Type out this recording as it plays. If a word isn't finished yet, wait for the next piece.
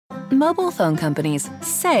Mobile phone companies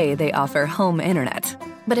say they offer home internet.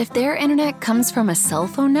 But if their internet comes from a cell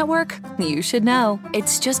phone network, you should know.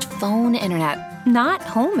 It's just phone internet, not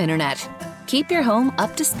home internet. Keep your home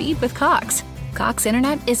up to speed with Cox. Cox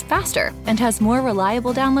internet is faster and has more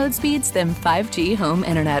reliable download speeds than 5G home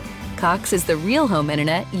internet. Cox is the real home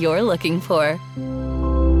internet you're looking for.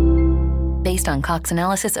 Based on Cox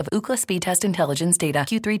analysis of Ookla speed test intelligence data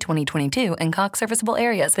Q3 2022 and Cox serviceable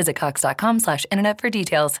areas, visit cox.com/internet for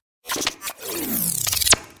details.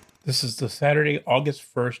 This is the Saturday, August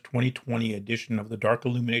 1st, 2020 edition of the Dark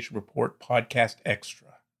Illumination Report Podcast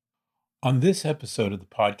Extra. On this episode of the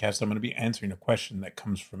podcast, I'm going to be answering a question that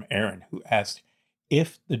comes from Aaron, who asked,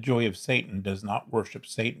 if the Joy of Satan does not worship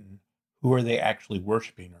Satan, who are they actually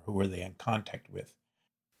worshiping, or who are they in contact with?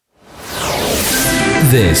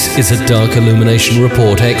 This is a Dark Illumination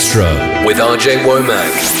Report Extra with RJ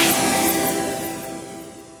Womack.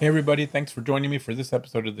 Hey everybody, thanks for joining me for this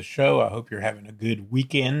episode of the show. I hope you're having a good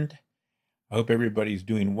weekend. I hope everybody's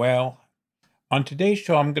doing well. On today's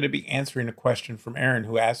show, I'm going to be answering a question from Aaron,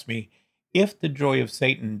 who asked me, if the Joy of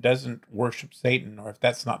Satan doesn't worship Satan, or if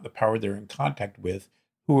that's not the power they're in contact with,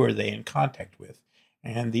 who are they in contact with?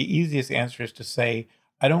 And the easiest answer is to say,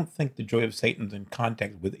 I don't think the Joy of Satan's in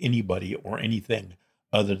contact with anybody or anything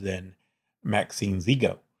other than Maxine's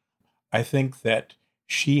ego. I think that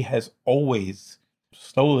she has always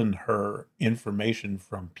stolen her information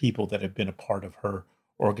from people that have been a part of her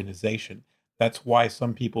organization. That's why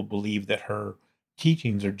some people believe that her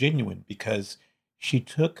teachings are genuine, because she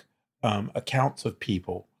took accounts of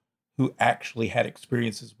people who actually had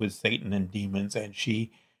experiences with Satan and demons, and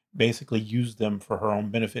she basically used them for her own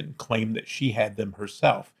benefit and claimed that she had them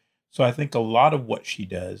herself. So I think a lot of what she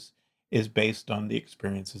does is based on the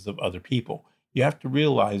experiences of other people. You have to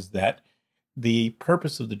realize that the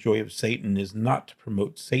purpose of the Joy of Satan is not to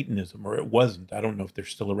promote Satanism, or it wasn't. I don't know if they're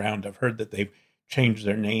still around. I've heard that they've changed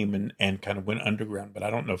their name and kind of went underground, but I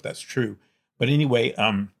don't know if that's true. But anyway,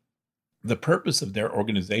 the purpose of their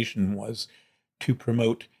organization was to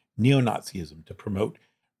promote neo-Nazism, to promote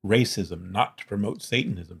racism, not to promote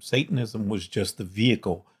Satanism. Satanism was just the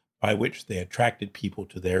vehicle by which they attracted people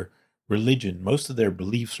to their religion. Most of their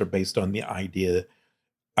beliefs are based on the ideas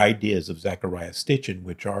of Zecharia Sitchin,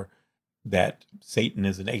 which are that Satan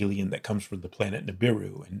is an alien that comes from the planet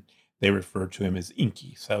Nibiru, and they refer to him as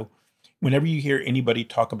Enki. So whenever you hear anybody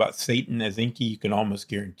talk about Satan as Enki, you can almost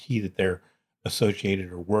guarantee that they're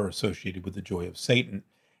associated or were associated with the Joy of Satan.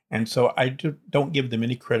 And so I don't give them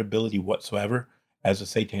any credibility whatsoever as a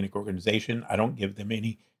satanic organization. I don't give them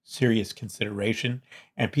any serious consideration.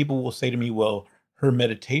 And people will say to me, well, her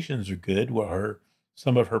meditations are good. Well,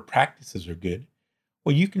 some of her practices are good.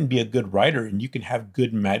 Well, you can be a good writer and you can have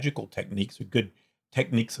good magical techniques or good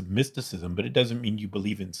techniques of mysticism, but it doesn't mean you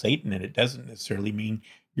believe in Satan, and it doesn't necessarily mean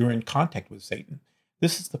you're in contact with Satan.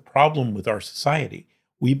 This is the problem with our society.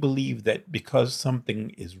 We believe that because something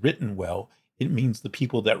is written well, it means the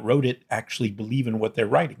people that wrote it actually believe in what they're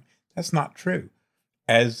writing. That's not true.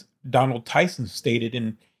 As Donald Tyson stated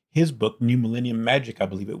in his book, New Millennium Magic, I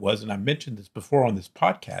believe it was, and I mentioned this before on this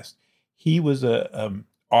podcast, he was a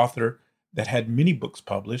author that had many books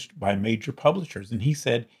published by major publishers, and he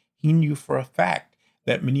said he knew for a fact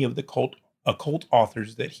that many of the occult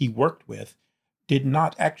authors that he worked with did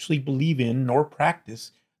not actually believe in nor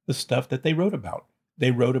practice the stuff that they wrote about.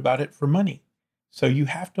 They wrote about it for money. So you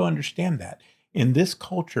have to understand that. In this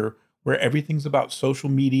culture where everything's about social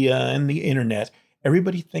media and the internet,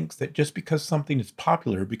 everybody thinks that just because something is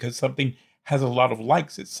popular, because something has a lot of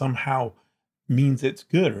likes, it somehow means it's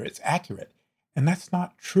good or it's accurate. And that's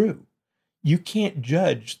not true. You can't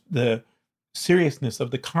judge the seriousness of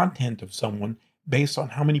the content of someone based on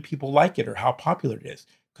how many people like it or how popular it is,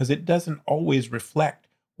 because it doesn't always reflect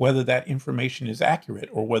whether that information is accurate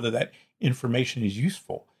or whether that information is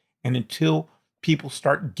useful. And until people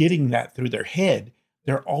start getting that through their head,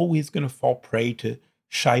 they're always going to fall prey to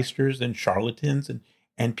shysters and charlatans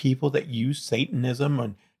and people that use Satanism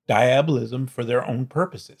and diabolism for their own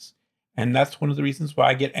purposes. And that's one of the reasons why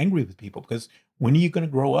I get angry with people, because when are you going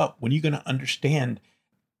to grow up? When are you going to understand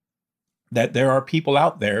that there are people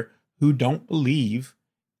out there who don't believe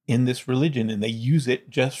in this religion and they use it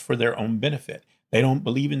just for their own benefit? They don't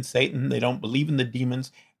believe in Satan. They don't believe in the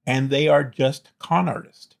demons, and they are just con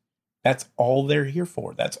artists. That's all they're here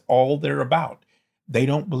for. That's all they're about. They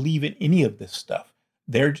don't believe in any of this stuff.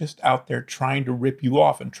 They're just out there trying to rip you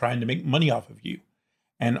off and trying to make money off of you.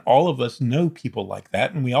 And all of us know people like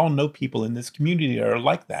that, and we all know people in this community that are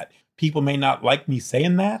like that. People may not like me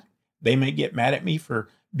saying that. They may get mad at me for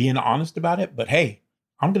being honest about it, but hey,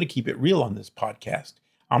 I'm going to keep it real on this podcast.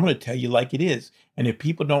 I'm going to tell you like it is. And if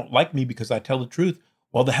people don't like me because I tell the truth,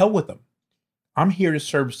 Well, the hell with them. I'm here to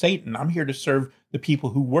serve Satan. I'm here to serve the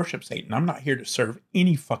people who worship Satan. I'm not here to serve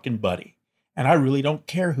any fucking buddy. And I really don't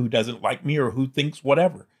care who doesn't like me or who thinks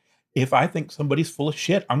whatever. If I think somebody's full of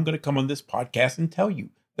shit, I'm going to come on this podcast and tell you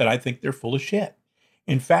that I think they're full of shit.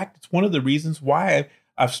 In fact, it's one of the reasons why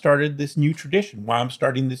I've started this new tradition, why I'm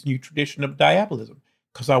starting this new tradition of diabolism,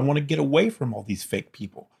 because I want to get away from all these fake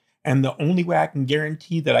people. And the only way I can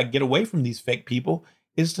guarantee that I get away from these fake people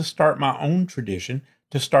is to start my own tradition,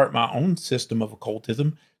 to start my own system of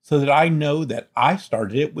occultism, so that I know that I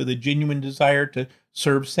started it with a genuine desire to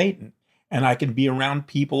serve Satan. And I can be around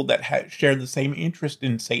people that share the same interest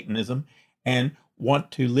in Satanism and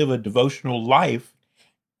want to live a devotional life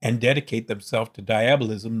and dedicate themselves to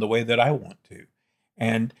diabolism the way that I want to.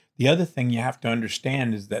 And the other thing you have to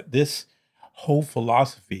understand is that this whole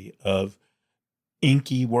philosophy of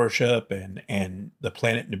Inky worship and the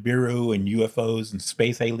planet Nibiru and UFOs and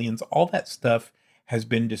space aliens, all that stuff has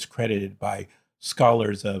been discredited by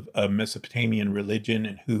scholars of Mesopotamian religion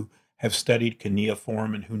and who have studied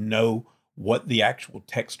cuneiform and who know what the actual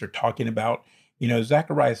texts are talking about. You know,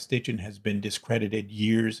 Zecharia Sitchin has been discredited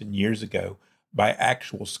years and years ago by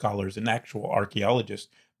actual scholars and actual archaeologists.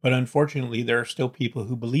 But unfortunately, there are still people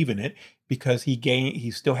who believe in it because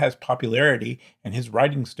he still has popularity, and his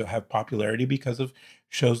writings still have popularity because of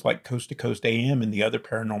shows like Coast to Coast AM and the other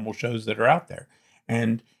paranormal shows that are out there.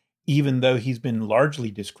 And even though he's been largely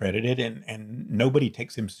discredited and nobody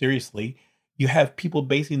takes him seriously, you have people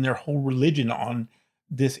basing their whole religion on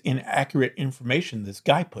this inaccurate information this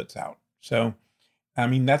guy puts out. So, I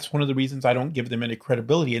mean, that's one of the reasons I don't give them any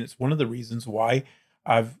credibility. And it's one of the reasons why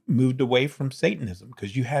I've moved away from Satanism,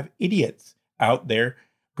 because you have idiots out there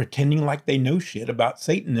pretending like they know shit about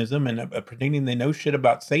Satanism and pretending they know shit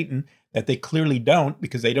about Satan that they clearly don't,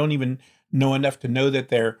 because they don't even know enough to know that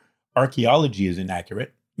their archaeology is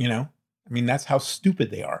inaccurate. You know, I mean, that's how stupid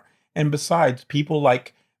they are. And besides, people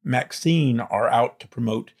like Maxine are out to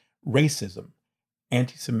promote racism,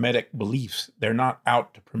 anti-Semitic beliefs. They're not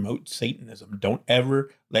out to promote Satanism. Don't ever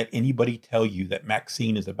let anybody tell you that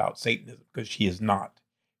Maxine is about Satanism, because she is not.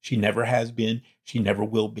 She never has been. She never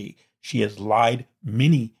will be. She has lied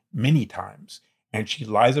many, many times. And she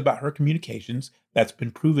lies about her communications. That's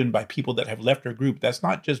been proven by people that have left her group. That's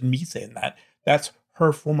not just me saying that. That's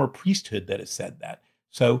her former priesthood that has said that.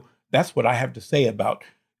 So that's what I have to say about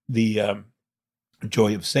the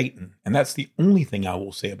Joy of Satan. And that's the only thing I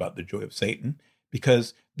will say about the Joy of Satan,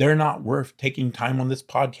 because they're not worth taking time on this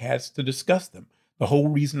podcast to discuss them. The whole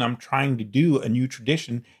reason I'm trying to do a new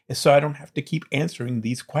tradition is so I don't have to keep answering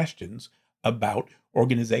these questions about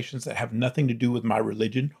organizations that have nothing to do with my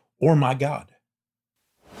religion or my God.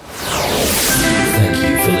 Thank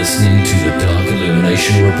you for listening to the Dark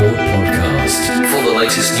Illumination Report podcast. For the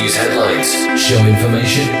latest news headlines, show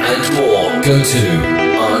information, and more, go to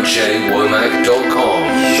rjwomack.com.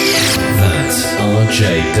 That's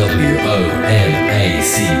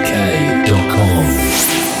rjwomack.com.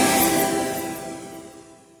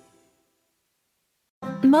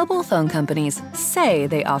 Mobile phone companies say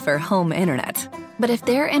they offer home internet. But if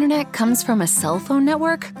their internet comes from a cell phone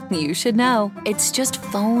network, you should know. It's just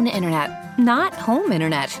phone internet, not home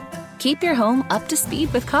internet. Keep your home up to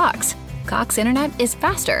speed with Cox. Cox Internet is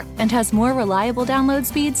faster and has more reliable download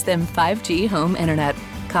speeds than 5G home internet.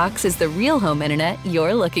 Cox is the real home internet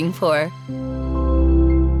you're looking for.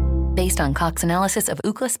 Based on Cox analysis of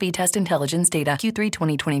Ookla speed test intelligence data Q3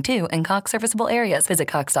 2022 and Cox serviceable areas, visit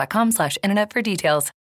cox.com/internet for details.